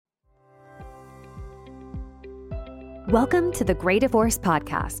Welcome to the Gray Divorce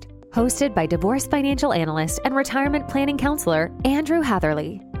Podcast, hosted by divorce financial analyst and retirement planning counselor Andrew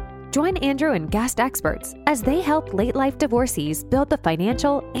Hatherley. Join Andrew and guest experts as they help late-life divorcees build the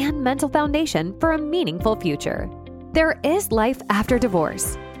financial and mental foundation for a meaningful future. There is life after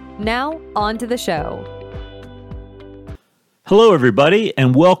divorce. Now, on to the show. Hello, everybody,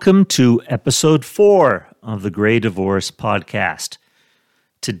 and welcome to episode 4 of the Gray Divorce Podcast.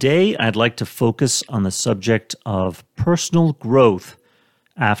 Today, I'd like to focus on the subject of personal growth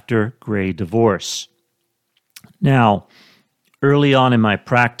after gray divorce. Now, early on in my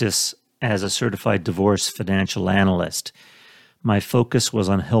practice as a certified divorce financial analyst, my focus was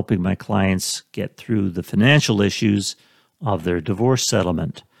on helping my clients get through the financial issues of their divorce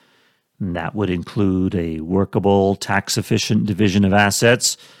settlement. And that would include a workable, tax-efficient division of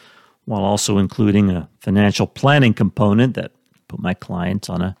assets, while also including a financial planning component that put my clients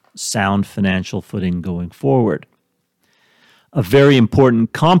on a sound financial footing going forward. A very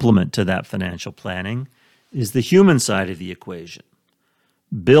important complement to that financial planning is the human side of the equation,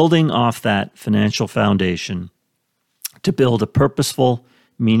 building off that financial foundation to build a purposeful,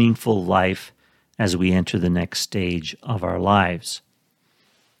 meaningful life as we enter the next stage of our lives.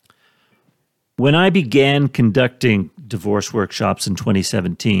 When I began conducting divorce workshops in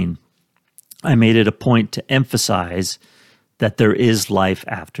 2017, I made it a point to emphasize that there is life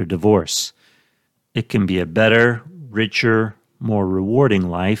after divorce. It can be a better, richer, more rewarding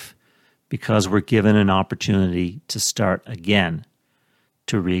life because we're given an opportunity to start again,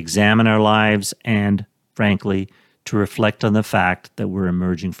 to re-examine our lives and, frankly, to reflect on the fact that we're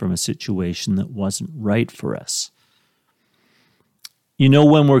emerging from a situation that wasn't right for us. You know,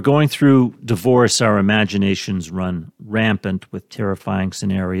 when we're going through divorce, our imaginations run rampant with terrifying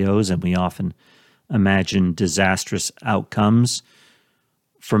scenarios, and we often imagine disastrous outcomes.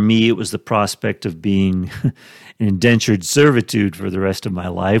 For me, it was the prospect of being in indentured servitude for the rest of my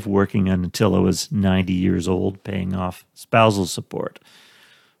life, working until I was 90 years old, paying off spousal support.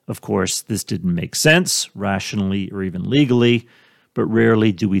 Of course, this didn't make sense, rationally or even legally, but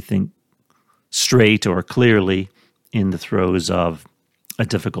rarely do we think straight or clearly in the throes of a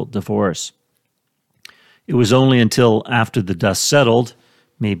difficult divorce. It was only until after the dust settled,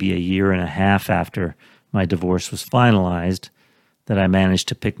 maybe a year and a half after my divorce was finalized, that I managed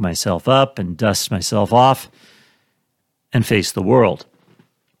to pick myself up and dust myself off and face the world.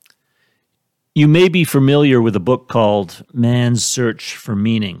 You may be familiar with a book called Man's Search for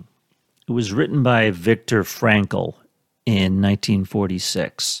Meaning. It was written by Viktor Frankl in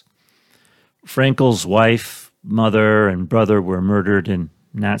 1946. Frankl's wife, mother, and brother were murdered in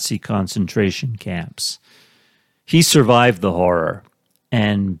Nazi concentration camps. He survived the horror,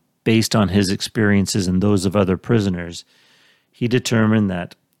 and based on his experiences and those of other prisoners, he determined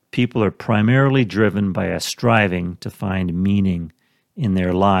that people are primarily driven by a striving to find meaning in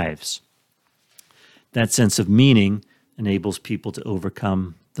their lives. That sense of meaning enables people to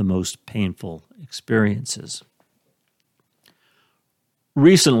overcome the most painful experiences.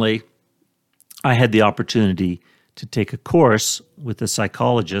 Recently, I had the opportunity to take a course with the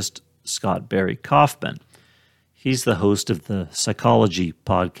psychologist Scott Barry Kaufman. He's the host of the Psychology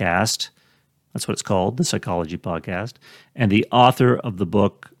Podcast. That's what it's called, the Psychology Podcast, and the author of the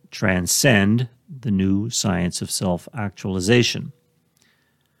book Transcend, the New Science of Self-Actualization.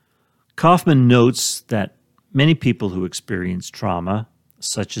 Kaufman notes that many people who experience trauma,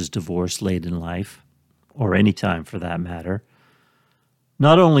 such as divorce late in life, or any time for that matter,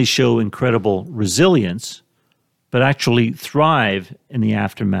 not only show incredible resilience, but actually thrive in the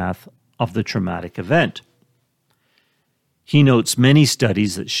aftermath of the traumatic event. He notes many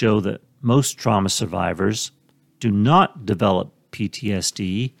studies that show that most trauma survivors do not develop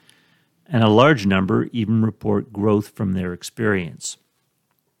PTSD, and a large number even report growth from their experience.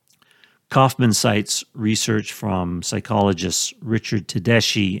 Kaufman cites research from psychologists Richard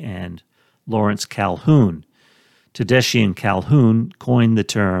Tedeschi and Lawrence Calhoun. Tedeschi and Calhoun coined the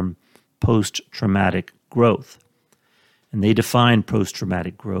term post-traumatic growth, and they define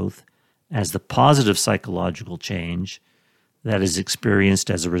post-traumatic growth as the positive psychological change that is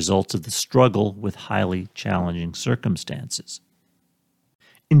experienced as a result of the struggle with highly challenging circumstances.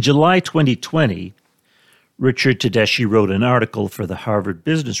 In July 2020, Richard Tedeschi wrote an article for the Harvard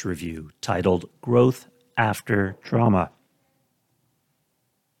Business Review titled Growth After Trauma.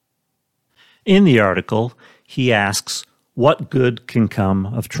 In the article, he asks, what good can come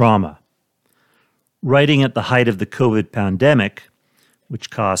of trauma? Writing at the height of the COVID pandemic, which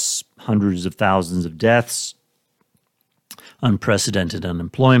costs hundreds of thousands of deaths, unprecedented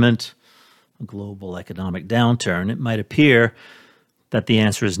unemployment, a global economic downturn, it might appear that the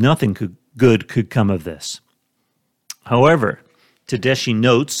answer is nothing good could come of this. However, Tedeschi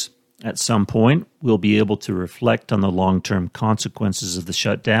notes at some point we'll be able to reflect on the long-term consequences of the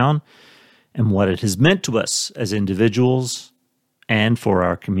shutdown and what it has meant to us as individuals and for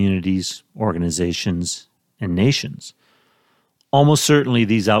our communities, organizations, and nations. Almost certainly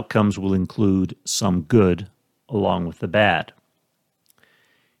these outcomes will include some good along with the bad.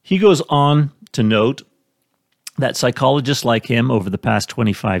 He goes on to note that psychologists like him over the past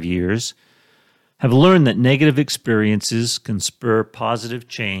 25 years have learned that negative experiences can spur positive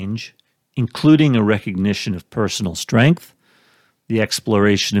change, including a recognition of personal strength, the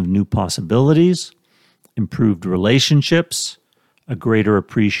exploration of new possibilities, improved relationships, a greater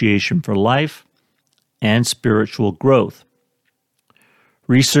appreciation for life, and spiritual growth.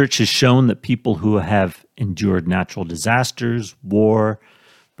 Research has shown that people who have endured natural disasters, war,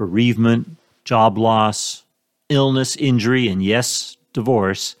 bereavement, job loss, illness, injury, and yes,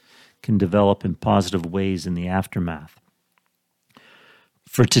 divorce can develop in positive ways in the aftermath.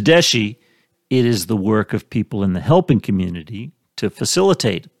 For Tedeschi, it is the work of people in the helping community to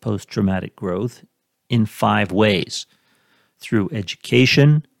facilitate post-traumatic growth in 5 ways: through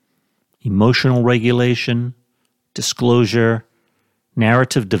education, emotional regulation, disclosure,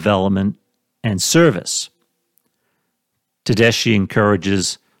 narrative development, and service. Tedeschi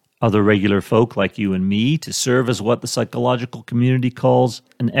encourages other regular folk like you and me to serve as what the psychological community calls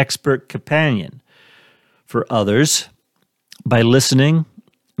an expert companion for others by listening,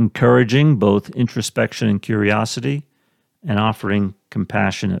 encouraging both introspection and curiosity, and offering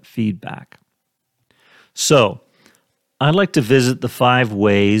compassionate feedback. So, I'd like to visit the 5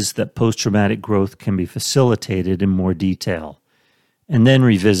 ways that post-traumatic growth can be facilitated in more detail, and then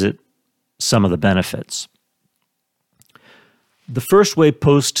revisit some of the benefits. The first way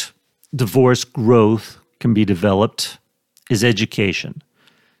post-divorce growth can be developed is education.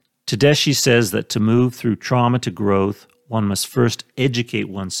 Tedeschi says that to move through trauma to growth, one must first educate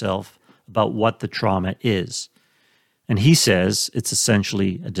oneself about what the trauma is. And he says it's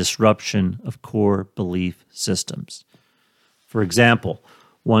essentially a disruption of core belief systems. For example,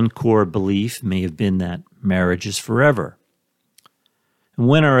 one core belief may have been that marriage is forever. And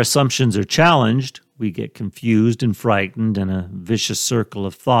when our assumptions are challenged, we get confused and frightened, and a vicious circle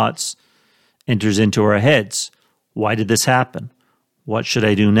of thoughts enters into our heads. Why did this happen? What should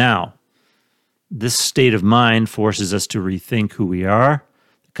I do now? This state of mind forces us to rethink who we are,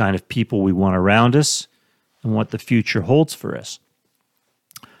 the kind of people we want around us, and what the future holds for us.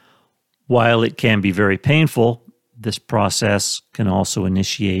 While it can be very painful, this process can also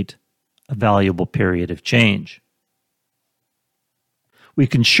initiate a valuable period of change. We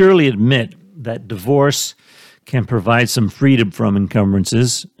can surely admit that divorce can provide some freedom from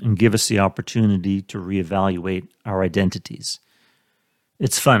encumbrances and give us the opportunity to reevaluate our identities.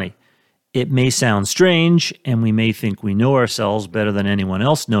 It's funny. It may sound strange, and we may think we know ourselves better than anyone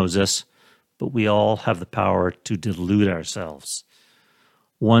else knows us, but we all have the power to delude ourselves.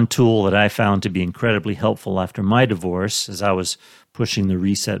 One tool that I found to be incredibly helpful after my divorce, as I was pushing the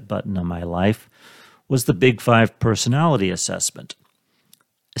reset button on my life, was the Big 5 personality assessment.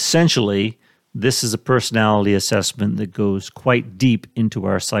 Essentially, this is a personality assessment that goes quite deep into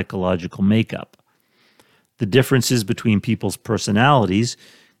our psychological makeup. The differences between people's personalities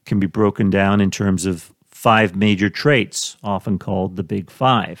can be broken down in terms of 5 major traits, often called the Big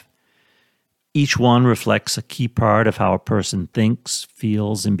 5. Each one reflects a key part of how a person thinks,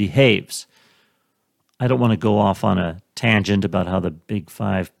 feels, and behaves. I don't want to go off on a tangent about how the Big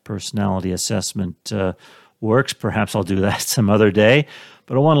 5 personality assessment works. Perhaps I'll do that some other day.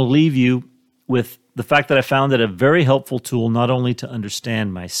 But I want to leave you with the fact that I found it a very helpful tool not only to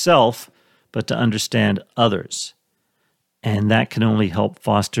understand myself, but to understand others. And that can only help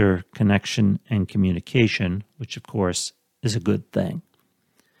foster connection and communication, which of course is a good thing.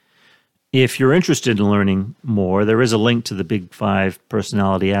 If you're interested in learning more, there is a link to the Big 5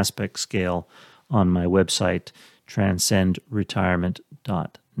 personality aspect scale on my website,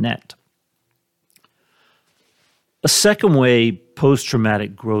 transcendretirement.net. A second way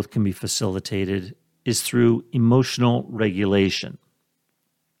post-traumatic growth can be facilitated is through emotional regulation.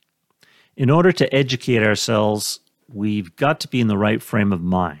 In order to educate ourselves, we've got to be in the right frame of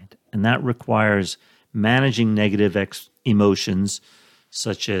mind, and that requires managing negative emotions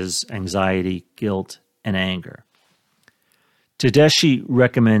such as anxiety, guilt, and anger. Tedeschi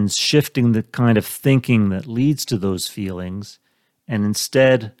recommends shifting the kind of thinking that leads to those feelings, and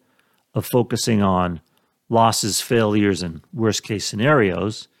instead of focusing on losses, failures, and worst-case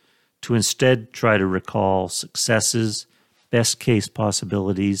scenarios, to instead try to recall successes, best-case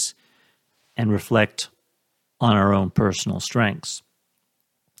possibilities, and reflect on our own personal strengths.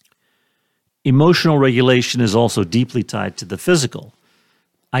 Emotional regulation is also deeply tied to the physical.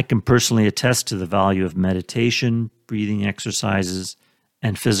 I can personally attest to the value of meditation, breathing exercises,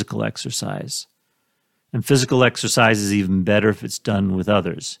 and physical exercise. And physical exercise is even better if it's done with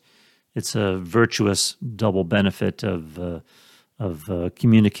others. It's a virtuous double benefit of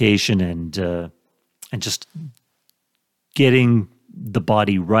communication and just getting the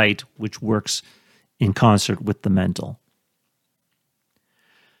body right, which works in concert with the mental.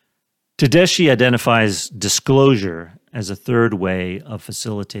 Tedeschi identifies disclosure as a third way of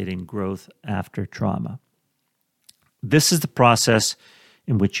facilitating growth after trauma. This is the process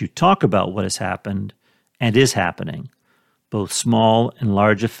in which you talk about what has happened and is happening, both small and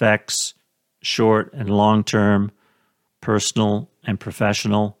large effects, short and long-term, personal and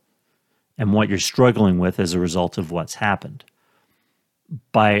professional, and what you're struggling with as a result of what's happened.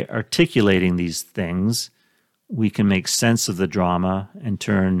 By articulating these things, we can make sense of the drama and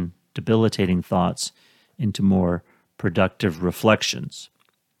turn debilitating thoughts into more productive reflections.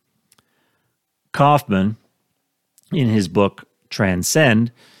 Kaufman, in his book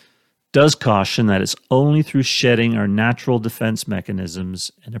Transcend, does caution that it's only through shedding our natural defense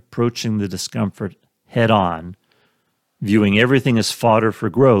mechanisms and approaching the discomfort head-on, viewing everything as fodder for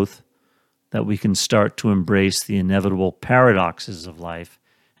growth, that we can start to embrace the inevitable paradoxes of life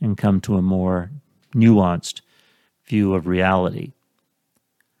and come to a more nuanced view of reality.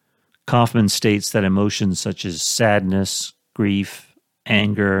 Kaufman states that emotions such as sadness, grief,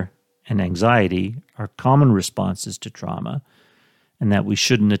 anger, and anxiety are common responses to trauma, and that we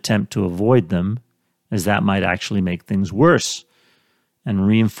shouldn't attempt to avoid them, as that might actually make things worse and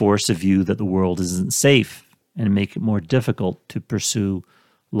reinforce a view that the world isn't safe and make it more difficult to pursue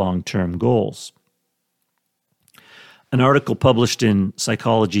long-term goals. An article published in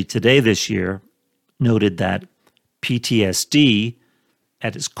Psychology Today this year noted that PTSD,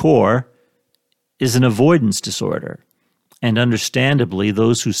 at its core, is an avoidance disorder. And understandably,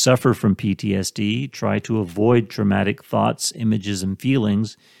 those who suffer from PTSD try to avoid traumatic thoughts, images, and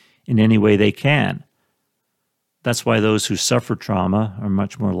feelings in any way they can. That's why those who suffer trauma are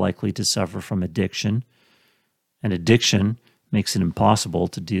much more likely to suffer from addiction, and addiction makes it impossible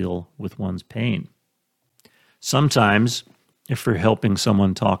to deal with one's pain. Sometimes, if we're helping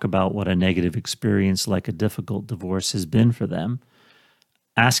someone talk about what a negative experience like a difficult divorce has been for them,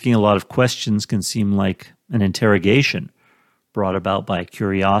 asking a lot of questions can seem like an interrogation brought about by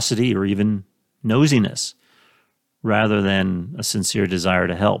curiosity or even nosiness, rather than a sincere desire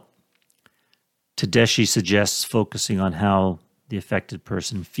to help. Tedeschi suggests focusing on how the affected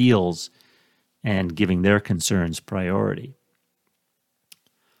person feels and giving their concerns priority.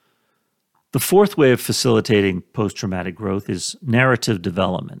 The fourth way of facilitating post-traumatic growth is narrative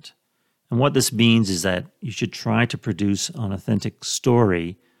development. And what this means is that you should try to produce an authentic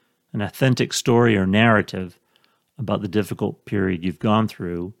story or narrative about the difficult period you've gone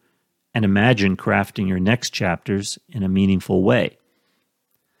through, and imagine crafting your next chapters in a meaningful way.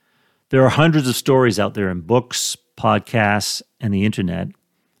 There are hundreds of stories out there in books, podcasts, and the internet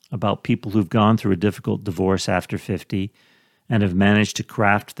about people who've gone through a difficult divorce after 50 and have managed to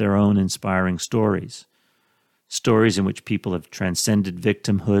craft their own inspiring stories. Stories in which people have transcended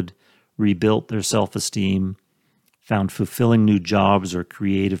victimhood, rebuilt their self-esteem, found fulfilling new jobs or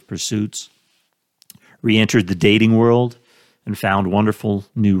creative pursuits, re-entered the dating world and found wonderful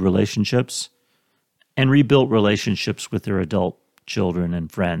new relationships, and rebuilt relationships with their adult children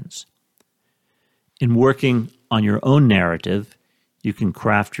and friends. In working on your own narrative, you can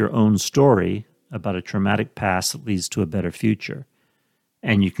craft your own story about a traumatic past that leads to a better future,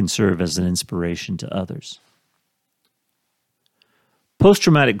 and you can serve as an inspiration to others.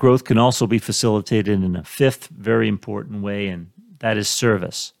 Post-traumatic growth can also be facilitated in a fifth very important way, and that is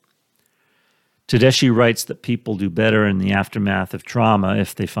service. Tedeschi writes that people do better in the aftermath of trauma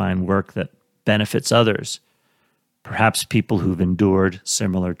if they find work that benefits others, perhaps people who've endured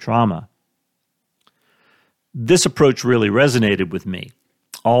similar trauma. This approach really resonated with me.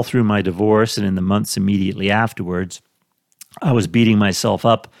 All through my divorce and in the months immediately afterwards, I was beating myself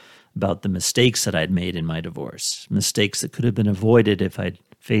up about the mistakes that I'd made in my divorce, mistakes that could have been avoided if I'd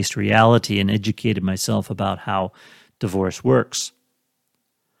faced reality and educated myself about how divorce works.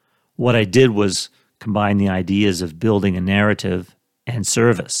 What I did was combine the ideas of building a narrative and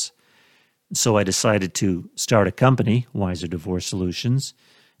service. So I decided to start a company, Wiser Divorce Solutions,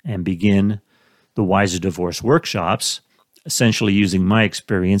 and begin the Wiser Divorce Workshops, essentially using my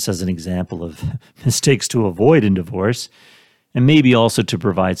experience as an example of mistakes to avoid in divorce, and maybe also to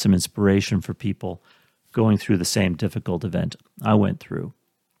provide some inspiration for people going through the same difficult event I went through.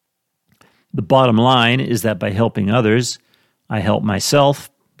 The bottom line is that by helping others, I help myself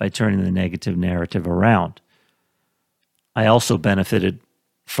by turning the negative narrative around. I also benefited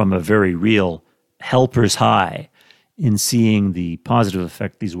from a very real helper's high in seeing the positive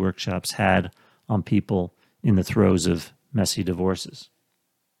effect these workshops had on people in the throes of messy divorces.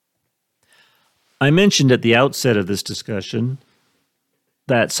 I mentioned at the outset of this discussion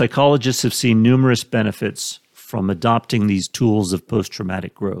that psychologists have seen numerous benefits from adopting these tools of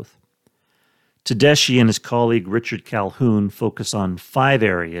post-traumatic growth. Tedeschi and his colleague Richard Calhoun focus on 5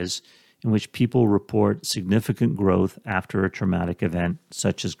 areas in which people report significant growth after a traumatic event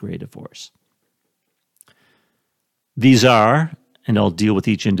such as gray divorce. These are, and I'll deal with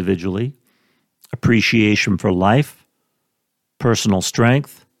each individually, appreciation for life, personal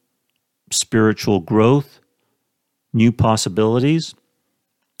strength, spiritual growth, new possibilities,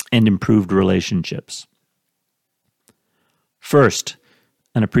 and improved relationships. First,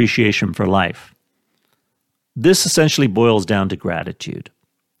 an appreciation for life. This essentially boils down to gratitude.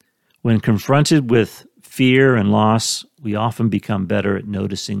 When confronted with fear and loss, we often become better at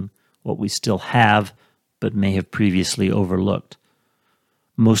noticing what we still have but may have previously overlooked.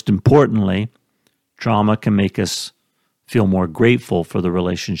 Most importantly, trauma can make us feel more grateful for the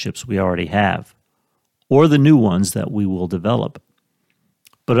relationships we already have, or the new ones that we will develop.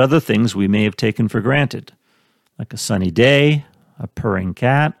 But other things we may have taken for granted, like a sunny day, a purring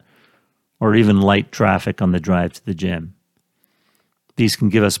cat, or even light traffic on the drive to the gym. These can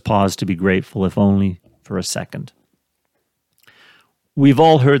give us pause to be grateful, if only for a second. We've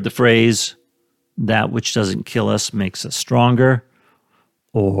all heard the phrase, that which doesn't kill us makes us stronger,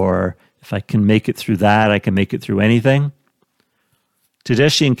 or if I can make it through that, I can make it through anything.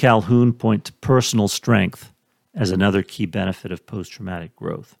 Tedeschi and Calhoun point to personal strength as another key benefit of post-traumatic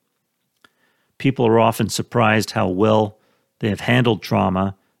growth. People are often surprised how well they have handled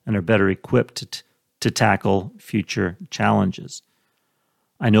trauma and are better equipped to tackle future challenges.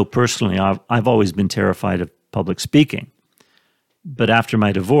 I know personally I've always been terrified of public speaking, but after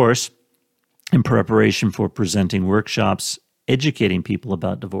my divorce, in preparation for presenting workshops educating people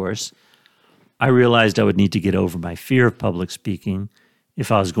about divorce, I realized I would need to get over my fear of public speaking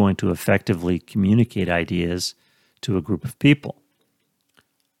if I was going to effectively communicate ideas to a group of people.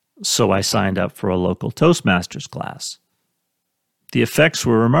 So I signed up for a local Toastmasters class. The effects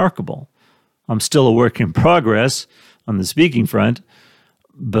were remarkable. I'm still a work in progress on the speaking front,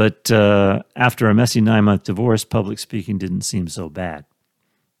 but after a messy 9-month divorce, public speaking didn't seem so bad.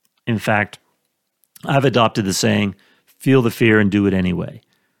 In fact, I've adopted the saying, feel the fear and do it anyway,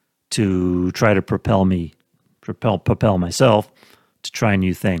 to try to propel myself to try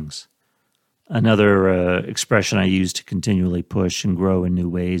new things. Another expression I use to continually push and grow in new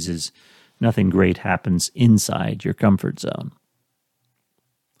ways is nothing great happens inside your comfort zone.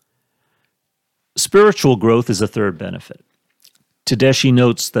 Spiritual growth is a third benefit. Tedeschi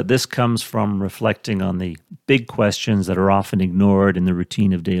notes that this comes from reflecting on the big questions that are often ignored in the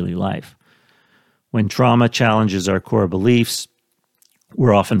routine of daily life. When trauma challenges our core beliefs,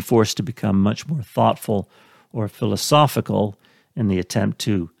 we're often forced to become much more thoughtful or philosophical in the attempt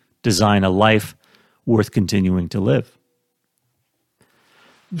to design a life worth continuing to live.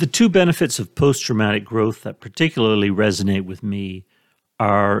 The 2 benefits of post-traumatic growth that particularly resonate with me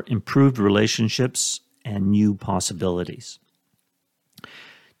are improved relationships and new possibilities.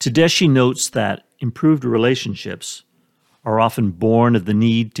 Tedeschi notes that improved relationships are often born of the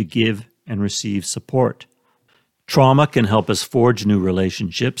need to give and receive support. Trauma can help us forge new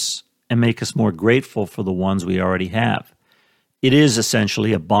relationships and make us more grateful for the ones we already have. It is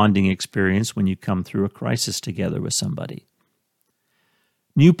essentially a bonding experience when you come through a crisis together with somebody.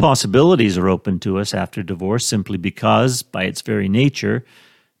 New possibilities are open to us after divorce simply because, by its very nature,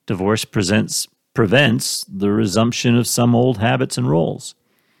 divorce prevents the resumption of some old habits and roles.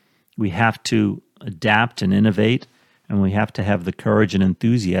 We have to adapt and innovate, and we have to have the courage and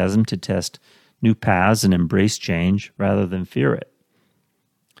enthusiasm to test new paths and embrace change rather than fear it.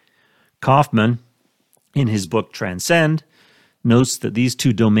 Kaufman, in his book Transcend, notes that these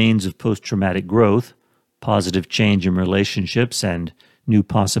 2 domains of post-traumatic growth, positive change in relationships and new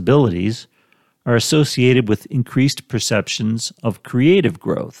possibilities, are associated with increased perceptions of creative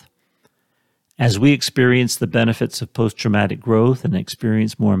growth. As we experience the benefits of post-traumatic growth and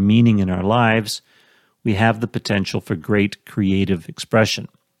experience more meaning in our lives, we have the potential for great creative expression.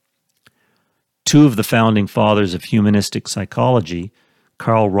 2 of the founding fathers of humanistic psychology,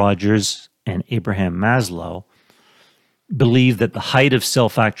 Carl Rogers and Abraham Maslow, believed that the height of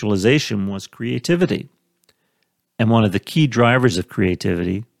self-actualization was creativity. And one of the key drivers of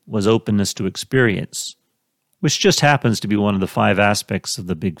creativity was openness to experience, which just happens to be one of the 5 aspects of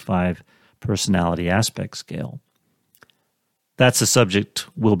the Big 5 personality aspect scale. That's a subject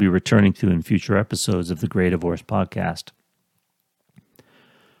we'll be returning to in future episodes of the Grey Divorce Podcast.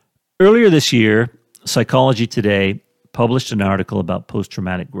 Earlier this year, Psychology Today published an article about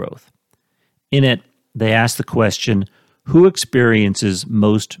post-traumatic growth. In it, they asked the question, who experiences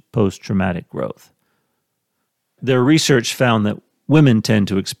most post-traumatic growth? Their research found that women tend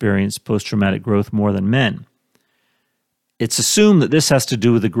to experience post-traumatic growth more than men. It's assumed that this has to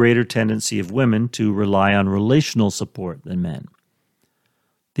do with a greater tendency of women to rely on relational support than men.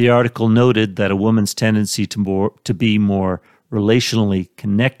 The article noted that a woman's tendency to be more relationally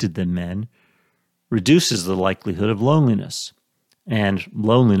connected than men reduces the likelihood of loneliness. And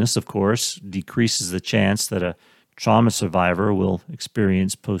loneliness, of course, decreases the chance that a trauma survivor will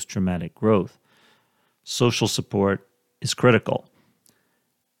experience post-traumatic growth. Social support is critical.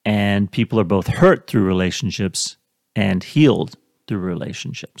 And people are both hurt through relationships and healed through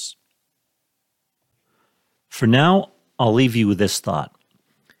relationships. For now, I'll leave you with this thought.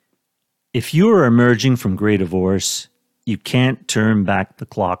 If you are emerging from grey divorce, you can't turn back the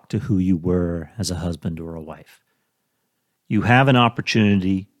clock to who you were as a husband or a wife. You have an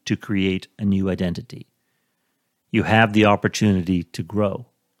opportunity to create a new identity. You have the opportunity to grow.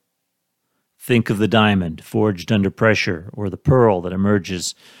 Think of the diamond forged under pressure or the pearl that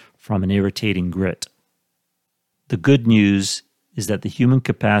emerges from an irritating grit. The good news is that the human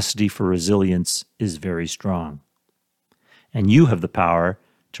capacity for resilience is very strong. And you have the power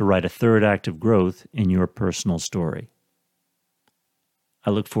to write a third act of growth in your personal story. I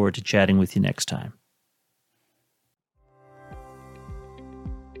look forward to chatting with you next time.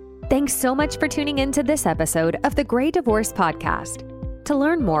 Thanks so much for tuning in to this episode of the Grey Divorce Podcast. To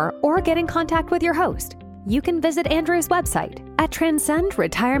learn more or get in contact with your host, you can visit Andrew's website at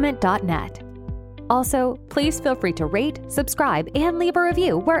transcendretirement.net. Also, please feel free to rate, subscribe, and leave a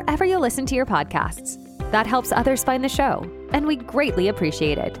review wherever you listen to your podcasts. That helps others find the show, and we greatly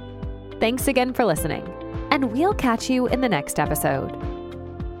appreciate it. Thanks again for listening, and we'll catch you in the next episode.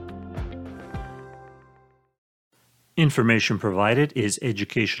 Information provided is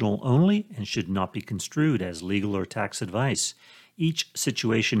educational only and should not be construed as legal or tax advice. Each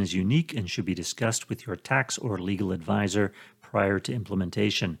situation is unique and should be discussed with your tax or legal advisor prior to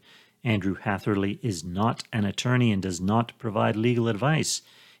implementation. Andrew Hatherley is not an attorney and does not provide legal advice.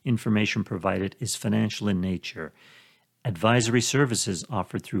 Information provided is financial in nature. Advisory services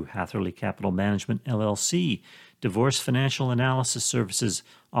offered through Hatherley Capital Management, LLC. Divorce financial analysis services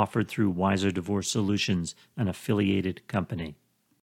offered through Wiser Divorce Solutions, an affiliated company.